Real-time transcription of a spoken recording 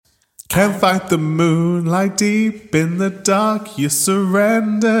Can't fight the moonlight deep in the dark. You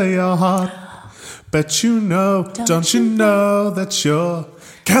surrender your heart. Bet you know, don't you know that you're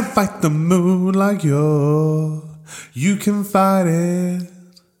can't fight the moon like you can fight it.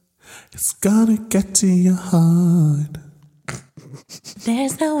 It's gonna get to your heart.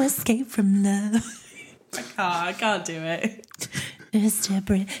 There's no escape from love. I can't do it. Just a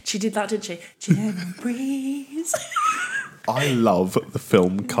breeze. She did that, didn't she? Gentle breeze. I love the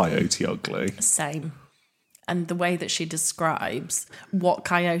film Coyote Ugly. Same. And the way that she describes what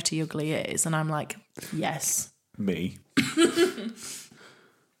Coyote Ugly is, and I'm like, yes. Me. I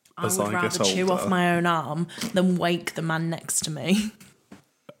would rather chew off my own arm than wake the man next to me.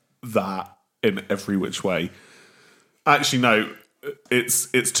 That in every which way. Actually, no. It's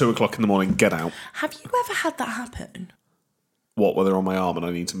 2:00 in the morning. Get out. Have you ever had that happen? What, where they're on my arm and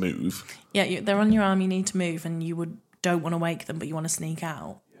I need to move? Yeah, they're on your arm, you need to move, and you don't want to wake them, but you want to sneak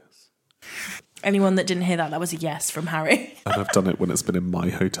out. Yes. Anyone that didn't hear that was a yes from Harry. And I've done it when it's been in my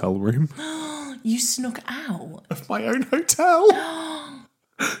hotel room. You snuck out? Of my own hotel.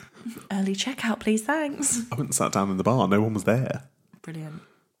 Early checkout, please, thanks. I went and sat down in the bar. No one was there. Brilliant.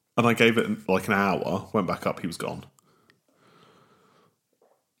 And I gave it like an hour, went back up, he was gone.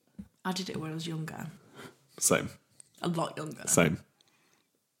 I did it when I was younger. Same. A lot younger. Same.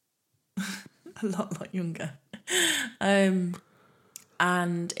 A lot younger.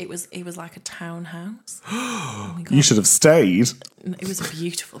 And it was like a townhouse. Oh my God. You should have stayed. It was a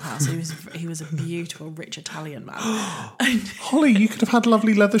beautiful house. He was a beautiful, rich Italian man. Holly, you could have had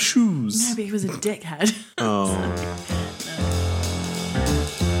lovely leather shoes. No, but he was a dickhead. Oh.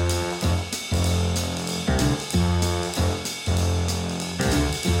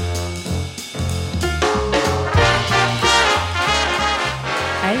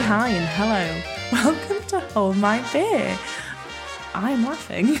 Hey, hi, and hello. Welcome to Hold My Beer. I'm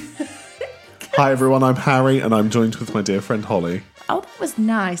laughing. Hi everyone, I'm Harry and I'm joined with my dear friend Holly. Oh, that was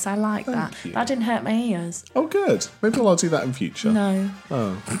nice. I like that. you. That didn't hurt my ears. Oh good. Maybe I'll do that in future. No.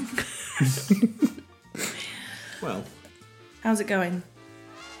 Oh. Well. How's it going?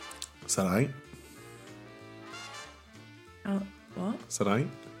 Is that right? Oh, what? Is that right?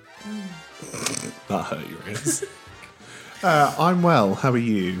 That hurt your ears. I'm well. How are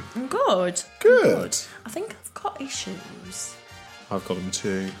you? I'm good. Good. I think I've got issues. I've got them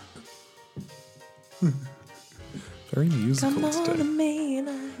too. Very musical Come on to today. me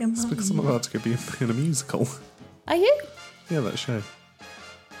like a It's because I'm about to go be in a musical. Are you? Yeah, that show.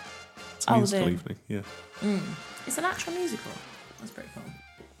 It's a musical evening, yeah. It's an actual musical. That's pretty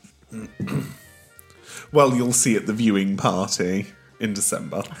cool. Well, you'll see at the viewing party in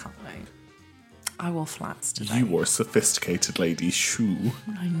December. I can't wait. I wore flats today. You wore a sophisticated lady's shoe.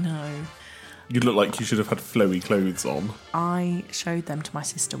 I know. You look like you should have had flowy clothes on. I showed them to my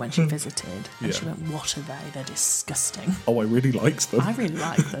sister when she visited, and Yeah. she went, "What are they? They're disgusting." Oh, I really liked them. I really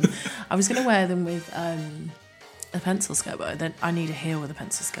like them. I was going to wear them with a pencil skirt, but then I need a heel with a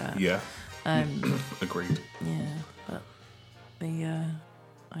pencil skirt. Yeah. Agreed. Yeah, but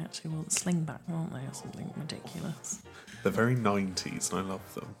I actually wore the slingback, weren't they, or something ridiculous? They're very 90s and I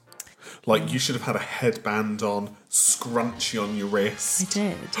love them. Like, you should have had a headband on, scrunchy on your I wrist,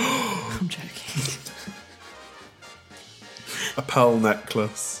 did. I'm joking. a pearl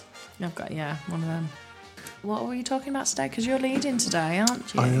necklace. I've got, one of them. What were you talking about today? Because you're leading today,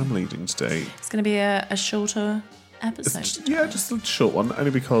 aren't you? I am leading today. It's going to be a shorter episode. Just a short one,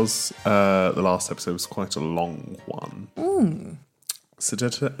 only because the last episode was quite a long one. So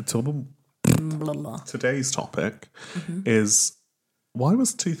Blah, blah. today's topic is, why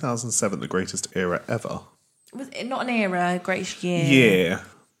was 2007 the greatest era ever? Was it not an era, greatest year? Yeah.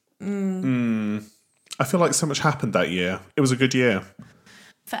 I feel like so much happened that year. It was a good year.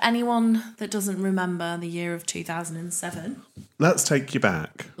 For anyone that doesn't remember the year of 2007, Let's take you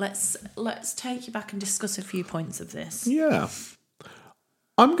back. let's take you back and discuss a few points of this. Yeah.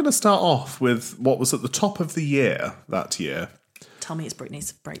 I'm going to start off with what was at the top of the year that year. Tell me it's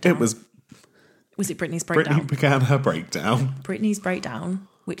Britney's breakdown. It was Was it Britney's breakdown? Britney began her breakdown, Britney's breakdown,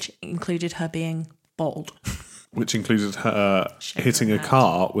 which included her being bald. which included her Shaking hitting her a head.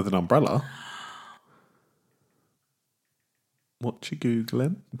 car with an umbrella. What you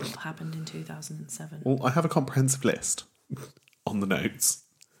Googling? What happened in 2007? Well, I have a comprehensive list on the notes.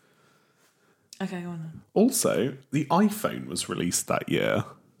 Okay, go on then. Also, the iPhone was released that year.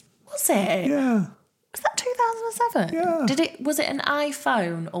 Was it? Yeah. Was that 2007? Yeah. Was it an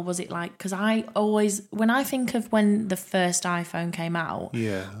iPhone, or was it like, because I always, when I think of when the first iPhone came out,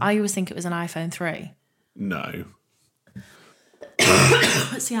 Yeah. I always think it was an iPhone 3. No.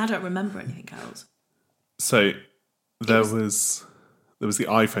 See, I don't remember anything else. So there was There was the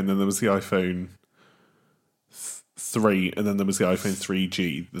iPhone, then there was the iPhone 3, and then there was the iPhone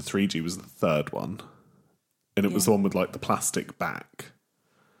 3G. The 3G was the third one. And it was the one with like the plastic back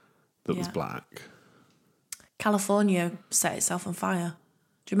that was black. California set itself on fire.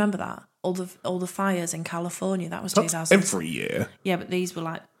 Do you remember that? All the fires in California, that was That's 2000. every year. Yeah, but these were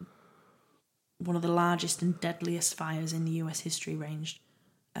like one of the largest and deadliest fires in the US history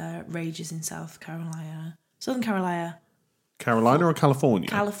rages in Southern Carolina. Carolina or California?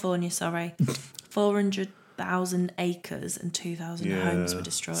 California, sorry. 400,000 acres and 2,000 homes were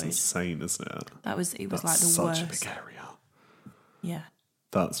destroyed. It's insane, isn't it? It was like the such worst. Such a big area. Yeah.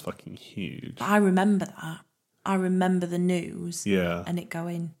 That's fucking huge. But I remember that. I remember the news. Yeah. And it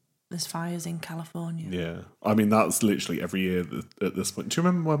going, there's fires in California. Yeah. I mean, that's literally every year at this point. Do you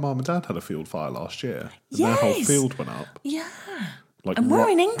remember when Mum and Dad had a field fire last year? And their whole field went up. Yeah. Like, and we're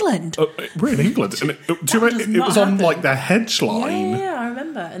in England. We're in England. And it was on like their hedge line. Yeah, I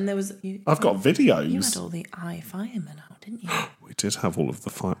remember. And there was... I've got videos. You had all the firemen out, didn't you? We did have all of the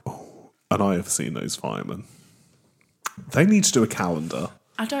fire... Oh, and I have seen those firemen. They need to do a calendar.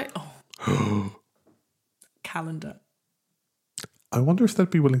 I don't... Oh. Calendar. I wonder if they'd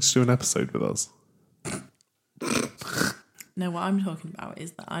be willing to do an episode with us. No, what I'm talking about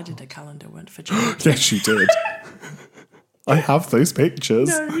is that I did a calendar one for James. Yes, you did. I have those pictures.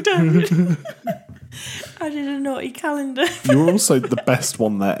 No, you don't. I did a naughty calendar. You were also the best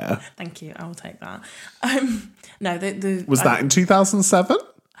one there. Thank you. I will take that. No, was that in 2007?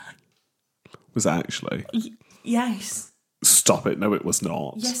 Was that actually? Yes. Stop it! No, it was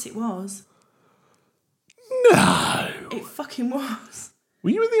not. Yes, it was. No. It fucking was. Were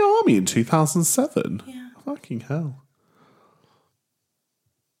you in the army in 2007? Yeah. Fucking hell.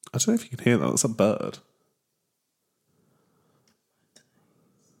 I don't know if you can hear that. That's a bird.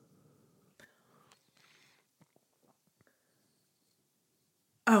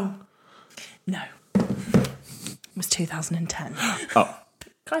 Oh. No. It was 2010. Oh.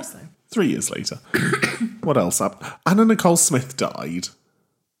 Close though. 3 years later. What else up? Anna Nicole Smith died.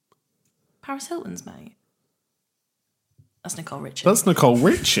 Paris Hilton's mate. That's Nicole Richie. That's Nicole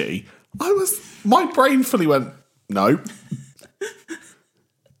Richie. My brain fully went, no.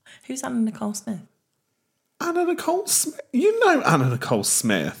 Who's Anna Nicole Smith? Anna Nicole Smith. You know Anna Nicole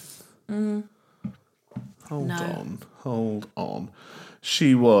Smith. Hold on.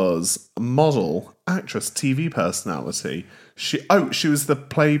 She was a model, actress, TV personality. She was the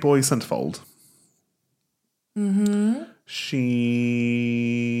Playboy centerfold. Mm-hmm.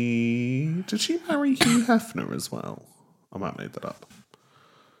 Did she marry Hugh Hefner as well? I might have made that up.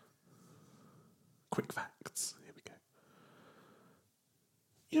 Quick facts. Here we go.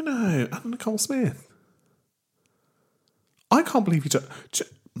 You know, Anna Nicole Smith. I can't believe you don't...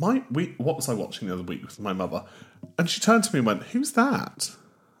 What was I watching the other week with my mother? And she turned to me and went, "Who's that?"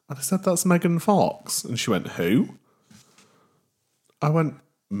 And I said, "That's Megan Fox." And she went, "Who?" I went,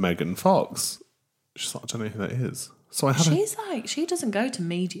 "Megan Fox." She's like, "I don't know who that is." So I had she doesn't go to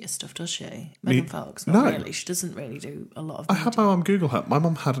media stuff, does she? Megan Fox? No. Really. She doesn't really do a lot of I media. had my mum Google her. My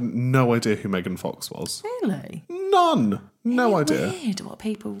mum had no idea who Megan Fox was. Really? None. No idea. Weird what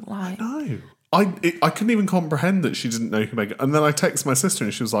people like. No. I couldn't even comprehend that she didn't know who Megan... And then I texted my sister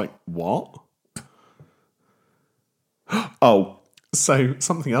and she was like, "What?" Oh, so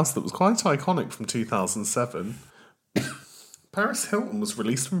something else that was quite iconic from 2007. Paris Hilton was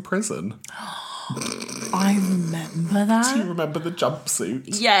released from prison. I remember that. Do you remember the jumpsuit?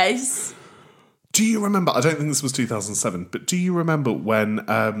 Yes. Do you remember... I don't think this was 2007, but do you remember when...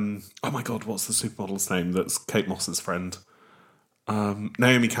 oh my God, what's the supermodel's name? That's Kate Moss's friend.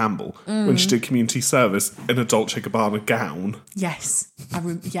 Naomi Campbell, when she did community service in a Dolce & Gabbana gown. Yes.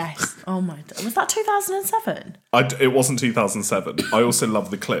 Yes. Oh my... Was that 2007? It wasn't 2007. I also love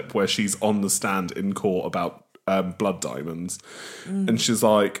the clip where she's on the stand in court about blood diamonds. And she's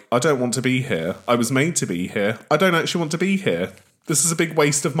like, "I don't want to be here. I was made to be here. I don't actually want to be here. This is a big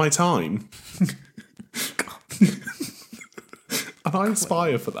waste of my time." And I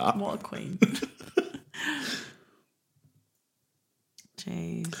aspire for that. What a queen.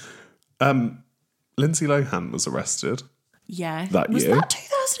 Jeez. Lindsay Lohan was arrested. Yeah. Was that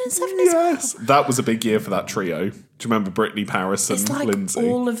 2007 as well? Yes. That was a big year for that trio. Do you remember Britney, Paris and It's like Lindsay?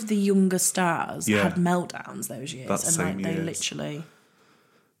 all of the younger stars had meltdowns those years. That same they years. literally...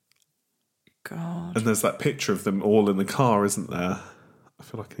 God. And there's that picture of them all in the car, isn't there? I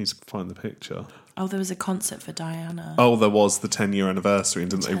feel like I need to find the picture. Oh, there was a concert for Diana. Oh, there was the 10-year anniversary,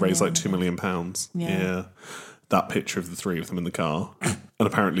 and didn't they raise like £2 million? Yeah. That picture of the three of them in the car. And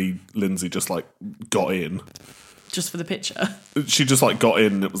apparently Lindsay just like got in. Just for the picture? She just like got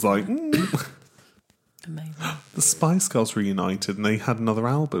in and it was like... Amazing. The Spice Girls reunited and they had another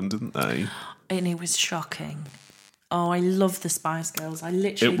album, didn't they? And it was shocking. Oh, I love the Spice Girls. I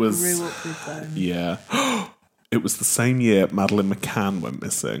literally grew up with them. Yeah. It was the same year Madeleine McCann went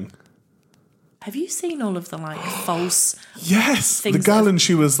missing. Have you seen all of the false? Yes, the girl, and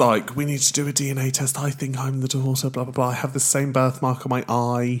she was like, "We need to do a DNA test. I think I'm the daughter. Blah blah blah. I have the same birthmark on my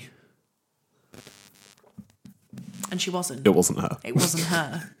eye." And she wasn't. It wasn't her. It wasn't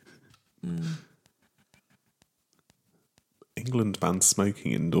her. England banned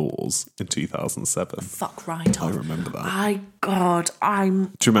smoking indoors in 2007. Fuck right. I remember that.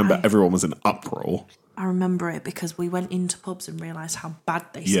 Do you remember everyone was in uproar? I remember it because we went into pubs and realised how bad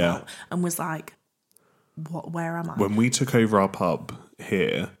they smelled and was like, "What? Where am I?" When we took over our pub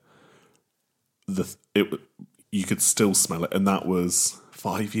here, you could still smell it, and that was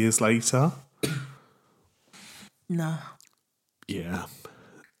 5 years later. No. Yeah.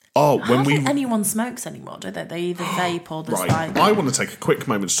 Oh, I don't think anyone smokes anymore, do they? They either vape or there's right. I want to take a quick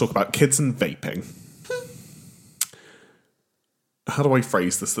moment to talk about kids and vaping. How do I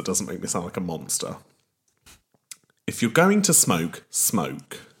phrase this that doesn't make me sound like a monster? If you're going to smoke,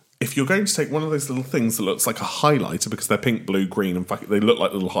 smoke. If you're going to take one of those little things that looks like a highlighter because they're pink, blue, green, and they look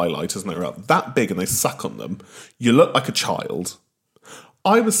like little highlighters and they're about that big and they suck on them, you look like a child.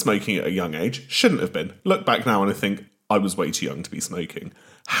 I was smoking at a young age, shouldn't have been. Look back now and I think I was way too young to be smoking.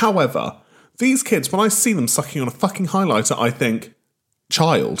 However, these kids, when I see them sucking on a fucking highlighter, I think,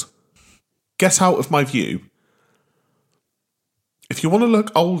 child, get out of my view. If you want to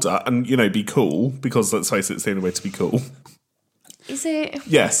look older and, be cool, because let's face it, it's the only way to be cool. Is it?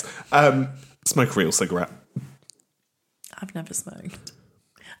 Yes. Smoke a real cigarette. I've never smoked.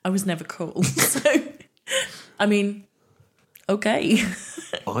 I was never cool. So, I mean, okay.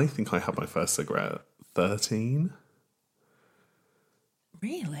 I think I had my first cigarette at 13.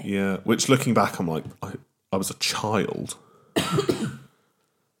 Really? Yeah. Which, looking back, I'm like, I was a child. No,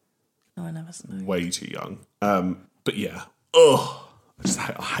 I never smoked. Way too young. But yeah. Ugh.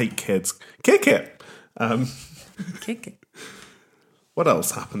 I hate kids. Kick it. Kick it. What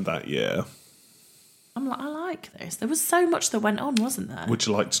else happened that year? I like this. There was so much that went on, wasn't there? Would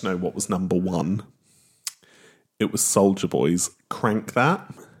you like to know what was number one? It was Soulja Boy's Crank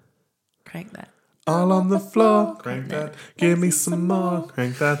That. Crank That. All on the floor, crank that. Give me some more,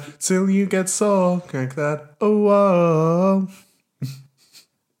 crank that. Till you get sore, crank that. Oh, whoa.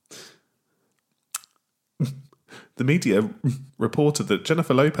 The media reported that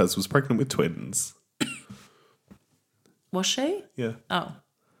Jennifer Lopez was pregnant with twins. Was she? Yeah. Oh.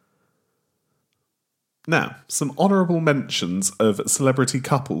 Now, some honourable mentions of celebrity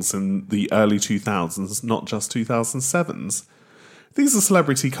couples in the early 2000s, not just 2007s. These are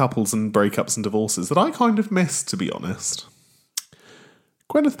celebrity couples and breakups and divorces that I kind of missed, to be honest.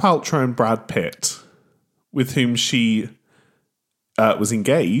 Gwyneth Paltrow and Brad Pitt, with whom she was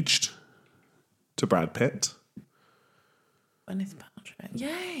engaged to Brad Pitt. Gwyneth Paltrow.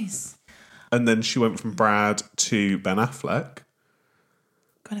 Yes. And then she went from Brad to Ben Affleck.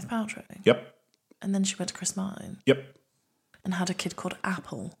 Gwyneth Paltrow? Yep. And then she went to Chris Martin? Yep. And had a kid called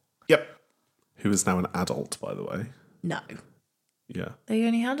Apple? Yep. Who is now an adult, by the way. No. Yeah. They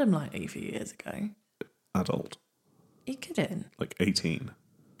only had him like a few years ago. Adult. Are you kidding? Like 18.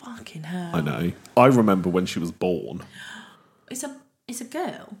 Fucking hell. I know. I remember when she was born. It's a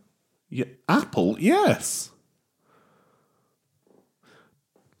girl? Yeah. Apple? Yes.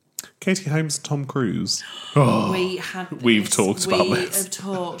 Katie Holmes and Tom Cruise. Oh, we've talked about this. We have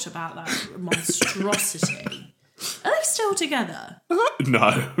talked about that monstrosity. Are they still together? No.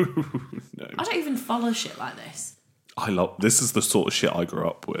 No. I don't even follow shit like this. This is the sort of shit I grew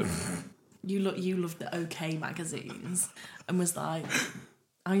up with. You loved the OK magazines and was like,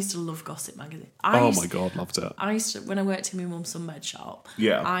 I used to love Gossip magazine. Oh my God, loved it. I used to, when I worked in my mum's sunbed shop,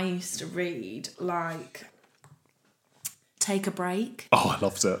 I used to read like Take a Break. Oh, I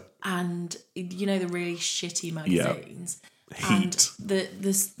loved it. And the really shitty magazines. Yeah. Heat. And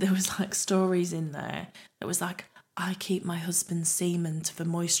there was like stories in there that was like, I keep my husband's semen for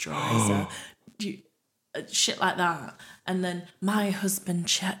moisturiser. Shit like that. And then my husband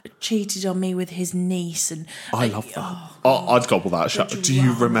cheated on me with his niece. And I love that. I'd gobble that shit. Do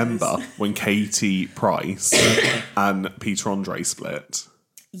you remember when Katie Price and Peter Andre split?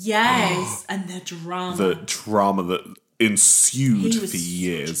 Yes. And the drama. The drama that ensued for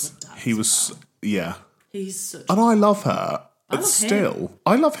years. He was, yeah. He's such. And I love her. But still,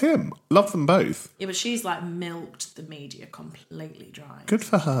 I love him. Love them both. Yeah, but she's like milked the media completely dry. Good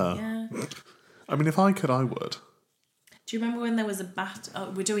for her. Yeah. I mean, if I could, I would. Do you remember when there was a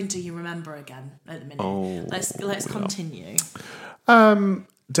we're doing Do You Remember again at the minute? Let's continue.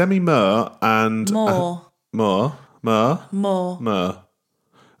 Demi Moore and... More. Moore.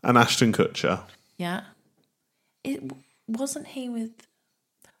 And Ashton Kutcher. Yeah. Wasn't he with...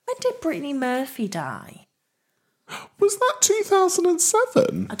 When did Brittany Murphy die? Was that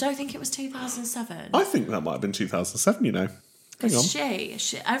 2007? I don't think it was 2007. I think that might have been 2007, you know. Hang on.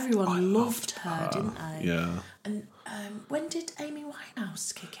 She everyone loved her, didn't they? Yeah. And when did Amy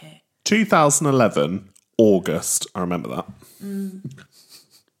Winehouse kick it? 2011, August. I remember that.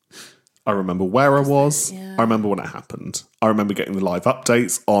 I remember where I was. Yeah. I remember when it happened. I remember getting the live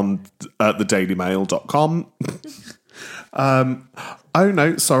updates on thedailymail.com. Oh,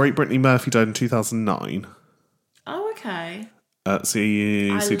 no, sorry. Brittany Murphy died in 2009. Oh, okay. See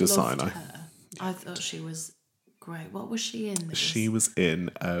I the loved sign. her. I thought she was great. What was she in? She was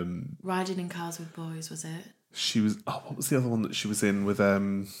in... Riding in Cars with Boys, was it? She was... Oh, what was the other one that she was in with... Oh,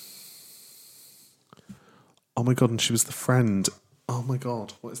 my God, and she was the friend... Oh my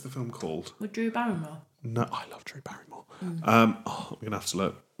God, what is the film called? With Drew Barrymore? No, I love Drew Barrymore. I'm going to have to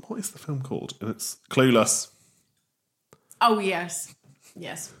look. What is the film called? And it's Clueless. Oh, yes.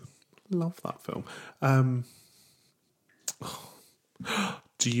 Yes. Love that film.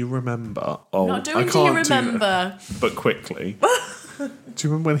 Do you remember? Oh, Not doing I Do You can't Remember? But quickly. Do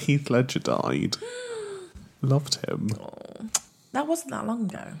you remember when Heath Ledger died? Loved him. Oh, that wasn't that long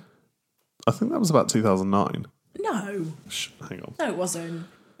ago. I think that was about 2009. No. Hang on. No, it wasn't.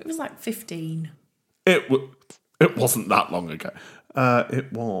 It was like 15. It wasn't that long ago.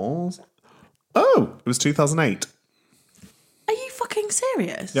 It was... Oh, it was 2008. Are you fucking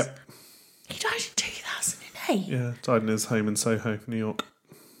serious? Yep. He died in 2008? Yeah, died in his home in Soho, New York.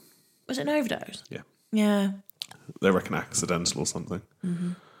 Was it an overdose? Yeah. Yeah. They reckon accidental or something.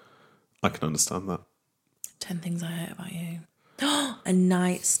 Mm-hmm. I can understand that. 10 Things I Hate About You. A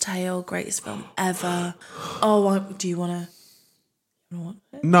Knight's Tale, greatest film ever. Oh, do you want to... What?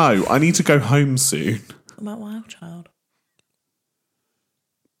 No, I need to go home soon. What about Wild Child?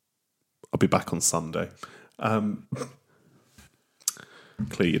 I'll be back on Sunday. Clear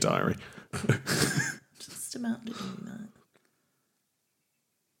your diary. Just about doing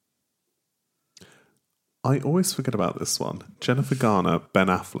that. I always forget about this one. Jennifer Garner, Ben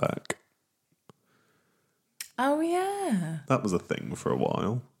Affleck. Oh, yeah. That was a thing for a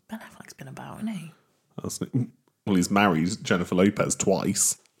while. Ben Affleck's been about, hasn't he? Well, he's married Jennifer Lopez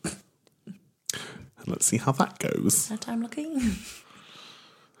twice. Let's see how that goes. No time looking.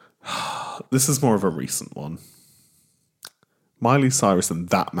 This is more of a recent one. Miley Cyrus and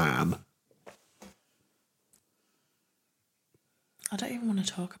That Man. I don't even want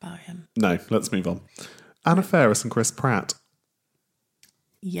to talk about him. No, let's move on. Anna Faris and Chris Pratt.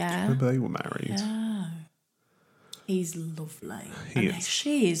 Yeah. Remember they were married. Yeah. He's lovely. He is.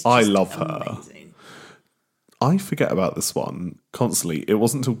 She is just I love her. amazing. I forget about this one constantly. It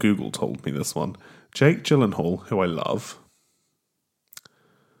wasn't until Google told me this one. Jake Gyllenhaal, who I love,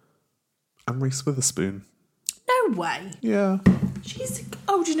 and Reese Witherspoon. No way. Yeah. She's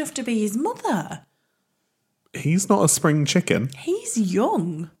old enough to be his mother. He's not a spring chicken. He's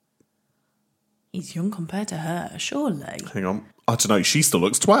young. He's young compared to her, surely. Hang on. I don't know. She still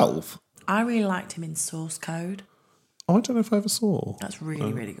looks 12. I really liked him in Source Code. Oh, I don't know if I ever saw. That's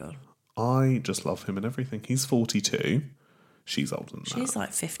really, really good. I just love him and everything. He's 42. She's older than that. She's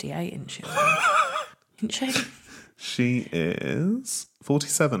like 58, isn't she? Isn't she? She is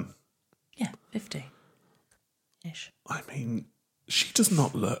 47. Yeah, 50-ish. I mean, she does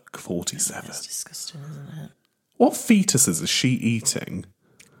not look 47. It's disgusting, isn't it? What fetuses is she eating?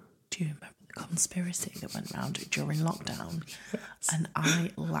 Do you remember the conspiracy that went round during lockdown? Yes. And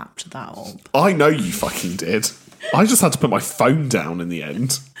I lapped that up. I know you fucking did. I just had to put my phone down in the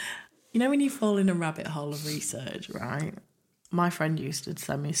end. You know when you fall in a rabbit hole of research, right? My friend used to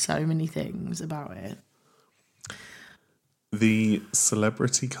send me so many things about it. The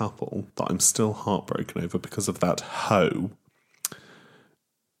celebrity couple that I'm still heartbroken over because of that hoe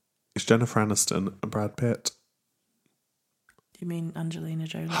is Jennifer Aniston and Brad Pitt. Do you mean Angelina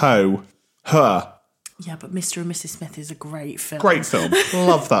Jolie? Hoe. Her. Yeah, but Mr. and Mrs. Smith is a great film. Great film.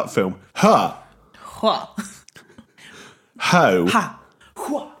 Love that film. Her. What? Hoe. Ha.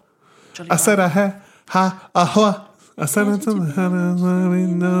 What? I said a hair. Ha. A hoa. I said it to the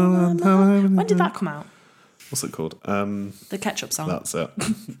When did that come out? What's it called? The Ketchup Song. That's it.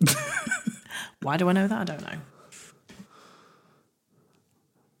 Why do I know that? I don't know.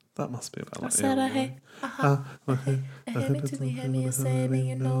 That must be about I said a hey. I don't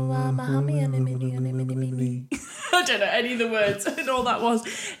know any of the words and all that was.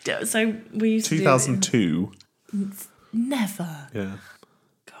 So we used to 2002. Never. Yeah.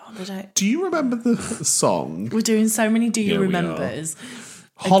 God, I don't. Do you remember the song? We're doing so many Do You Yeah, we Remembers.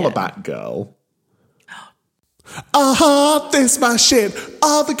 Hollaback Girl. This my shit.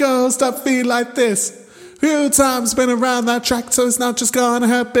 All the girls that feel like this. Few times been around that track, so it's not just gonna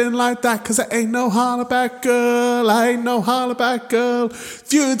happen like that. Cause I ain't no hollaback girl. I ain't no hollaback girl.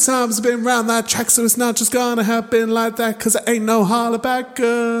 Few times been around that track, so it's not just gonna happen like that. Cause I ain't no hollaback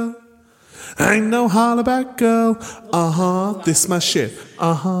girl. I ain't no hollaback girl. This my shit.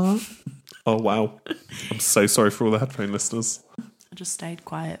 Oh wow. I'm so sorry for all the headphone listeners. I just stayed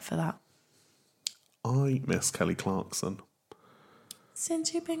quiet for that. I miss Kelly Clarkson.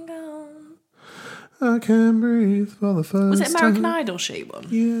 Since you've been gone. I can breathe for the first Was it American time. Idol she won?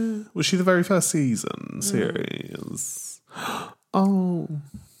 Yeah. Was she the very first season series? Oh.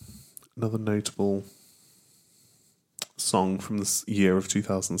 Another notable song from this year of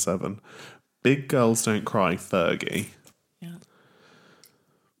 2007. Big Girls Don't Cry, Fergie. Yeah.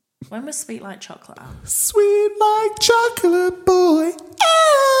 When was Sweet Like Chocolate out? Sweet like chocolate boy.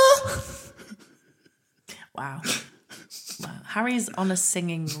 Ah! Wow. Harry's on a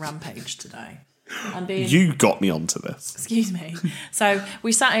singing rampage today. I'm being... You got me onto this. Excuse me. So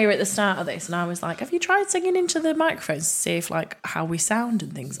we sat here at the start of this and I was like, have you tried singing into the microphones to see if like how we sound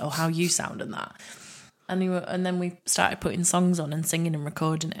and things, or how you sound and that? And then we started putting songs on and singing and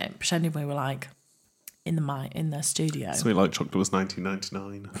recording it, pretending we were like in the studio. Sweet Like Chocolate was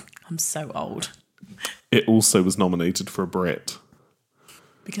 1999. I'm so old. It also was nominated for a Brit.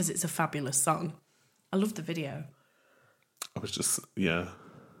 Because it's a fabulous song. I love the video. I was just, yeah.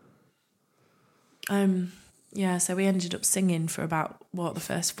 Yeah, so we ended up singing for about, the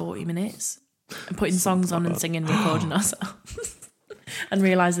first 40 minutes? And putting songs on and singing, recording ourselves. And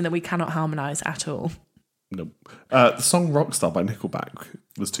realising that we cannot harmonise at all. No. The song Rockstar by Nickelback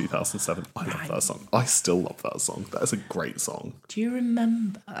was 2007. I love that song. I still love that song. That is a great song. Do you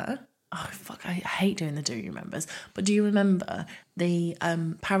remember... Oh, fuck, I hate doing the do you remembers. But do you remember the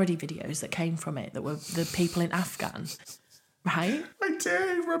parody videos that came from it that were the people in Afghan? Right? I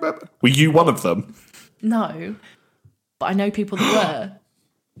do remember. Were you one of them? No. But I know people that were.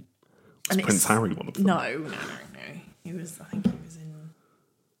 Was Prince Harry one of them? No. I think he was in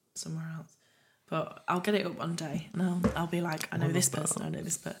somewhere else. But I'll get it up one day and I'll be like, I know this person. But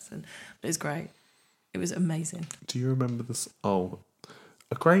it was great. It was amazing. Do you remember this? Oh,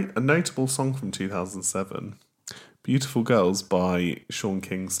 a notable song from 2007. Beautiful Girls by Sean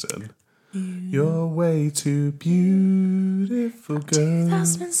Kingston. You're way too beautiful, girl.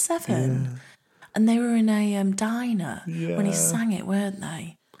 2007. Yeah. And they were in a diner when he sang it, weren't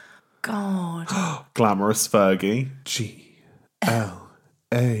they? God. Glamorous Fergie. GLAMOROUS.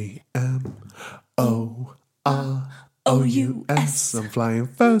 I'm flying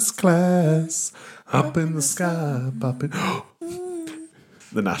first class. Up in the sky. Popping.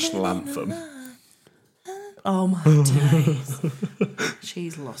 The national anthem. Oh my days.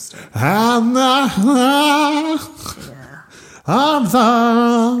 She's lost it. I'm the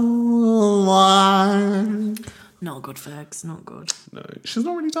one. Not good, Fergs. Not good. No, she's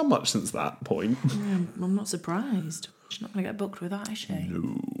not really done much since that point. Yeah, I'm not surprised. She's not going to get booked with that, is she?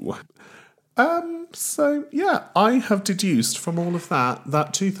 No. So, yeah, I have deduced from all of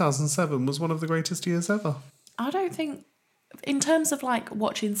that 2007 was one of the greatest years ever. I don't think... In terms of, like,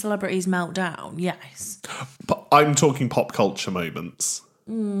 watching celebrities melt down, yes. But I'm talking pop culture moments.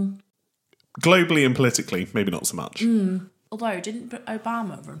 Globally and politically, maybe not so much. Although, didn't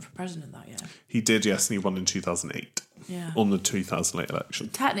Obama run for president that year? He did, yes, and he won in 2008. Yeah. On the 2008 election.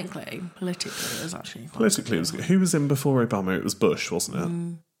 Technically, politically, it was actually... Politically, it was good. Who was in before Obama? It was Bush,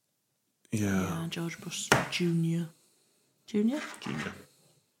 wasn't it? Yeah. George Bush Jr. Junior? Junior.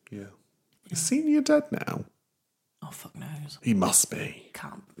 Yeah. Is Senior dead now? Oh, fuck knows. He must be.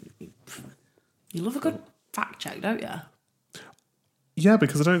 Can't. You love a good fact check, don't you? Yeah,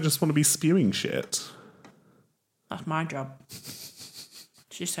 because I don't just want to be spewing shit. That's my job.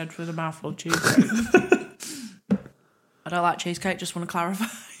 She said with a mouthful of cheesecake. I don't like cheesecake, just want to clarify.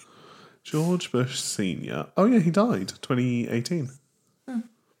 George Bush Sr. Oh, yeah, he died 2018.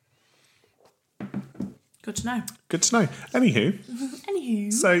 Good to know. Good to know.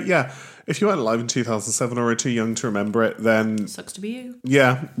 Anywho. So, yeah, if you weren't alive in 2007 or are too young to remember it, then... Sucks to be you.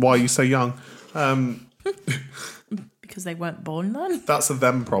 Yeah, why are you so young? Because they weren't born then? That's a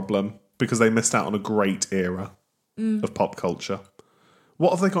them problem, because they missed out on a great era of pop culture. What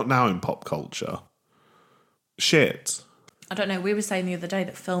have they got now in pop culture? Shit. I don't know. We were saying the other day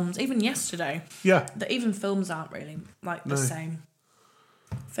that films, even yesterday, that even films aren't really like the same.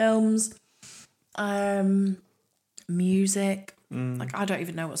 Films, music. Like, I don't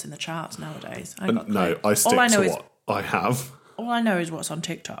even know what's in the charts nowadays. I stick to what I have. All I know is what's on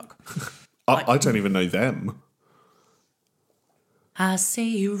TikTok. I don't even know them. I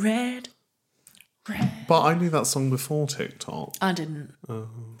see red. But I knew that song before TikTok. I didn't.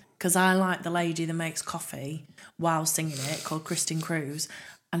 Because I like the lady that makes coffee while singing it, called Kristen Cruz.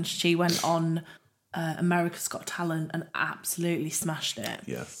 And she went on America's Got Talent and absolutely smashed it.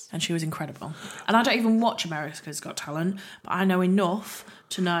 Yes. And she was incredible. And I don't even watch America's Got Talent, but I know enough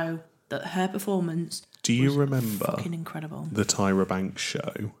to know that her performance Do you was remember fucking incredible. the Tyra Banks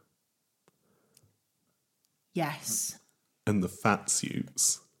show Yes. and the fat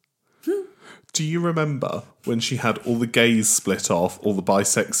suits? Do you remember when she had all the gays split off, all the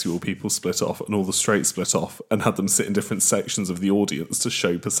bisexual people split off, and all the straight split off, and had them sit in different sections of the audience to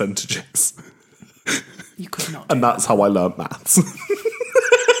show percentages? You could not do And that's how I learnt maths.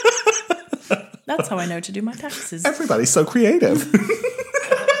 That's how I know to do my taxes. Everybody's so creative.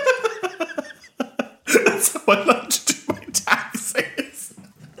 That's how I learned to do my taxes.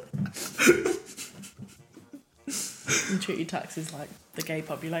 You treat your taxes like the gay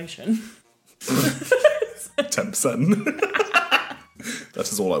population. 10%.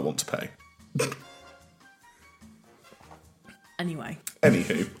 That is all I want to pay. Anyway,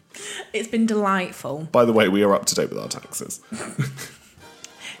 Anywho, it's been delightful. by the way, we are up to date with our taxes.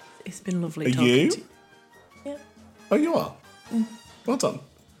 It's been lovely Are talking you? to you. Yeah, Oh, you are? Well done.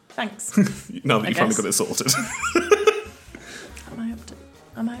 thanks. Now that I you finally guess. got it sorted.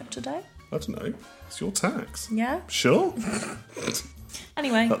 Am I up to date? I don't know. It's your tax. Yeah. Sure.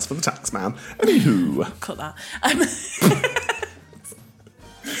 Anyway, That's for the tax man. Anywho, cut that.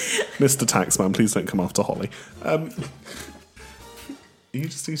 Mr. Taxman, please don't come after Holly. Are you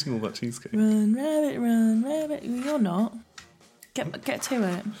just eating all that cheesecake? Run, rabbit. You're not. Get to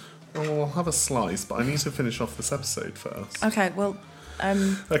it. Oh, well, I'll have a slice, but I need to finish off this episode first. Okay, well,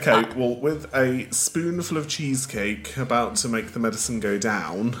 Okay, well, with a spoonful of cheesecake about to make the medicine go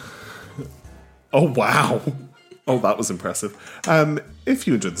down. Oh, wow. Oh, that was impressive. If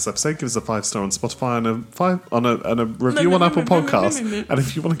you enjoyed this episode, give us a 5-star on Spotify and a review on Apple Podcasts. And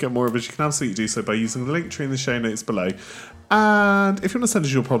if you want to get more of us, you can absolutely do so by using the link tree in the show notes below. And if you want to send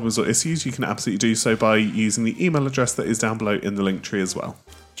us your problems or issues, you can absolutely do so by using the email address that is down below in the link tree as well.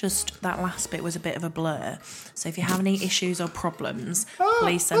 just that last bit was a bit of a blur. So if you have any issues or problems,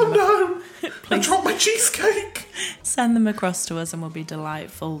 please send them. No! I Please dropped my cheesecake! send them across to us, and we'll be delighted.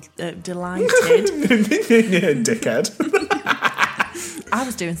 Dickhead. I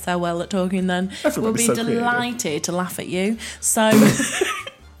was doing so well at talking then. We'll be Everybody's so delighted to laugh at you. So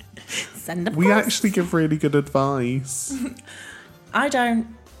send them. We across. actually give really good advice. I don't.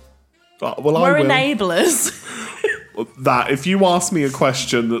 Oh, well, We're I will. enablers. That if you ask me a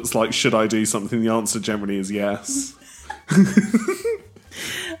question that's like, should I do something? The answer generally is yes.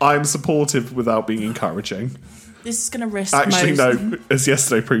 I'm supportive without being encouraging. This is going to risk Actually, most. no. As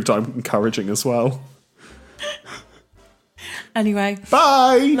yesterday proved, I'm encouraging as well. Anyway,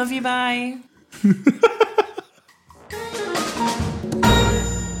 Bye. love you. Bye.